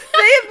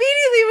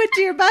immediately went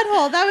to your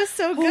butthole. That was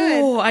so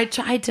good. Oh, I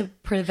tried to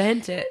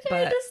prevent it,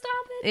 but to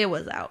stop it. it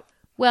was out.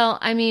 Well,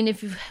 I mean,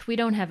 if we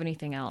don't have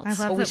anything else.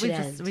 I love we that we should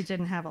just end. we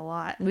didn't have a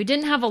lot. We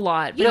didn't have a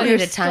lot. You don't Your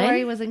need a time.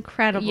 story was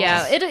incredible.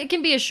 Yeah, it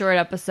can be a short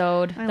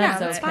episode. I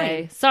That's love it.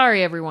 okay.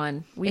 Sorry,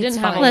 everyone. We It's didn't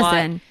have fine. a lot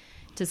Listen.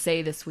 to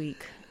say this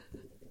week.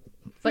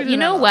 But didn't you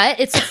know have a what?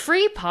 It's a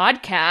free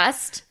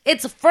podcast.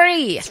 It's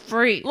free.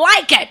 Free.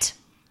 Like it.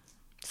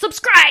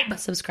 Subscribe.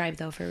 Subscribe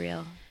though, for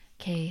real.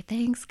 Okay,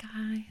 thanks,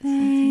 guys.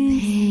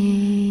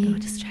 Thanks. Go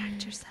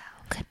distract yourself.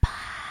 Goodbye.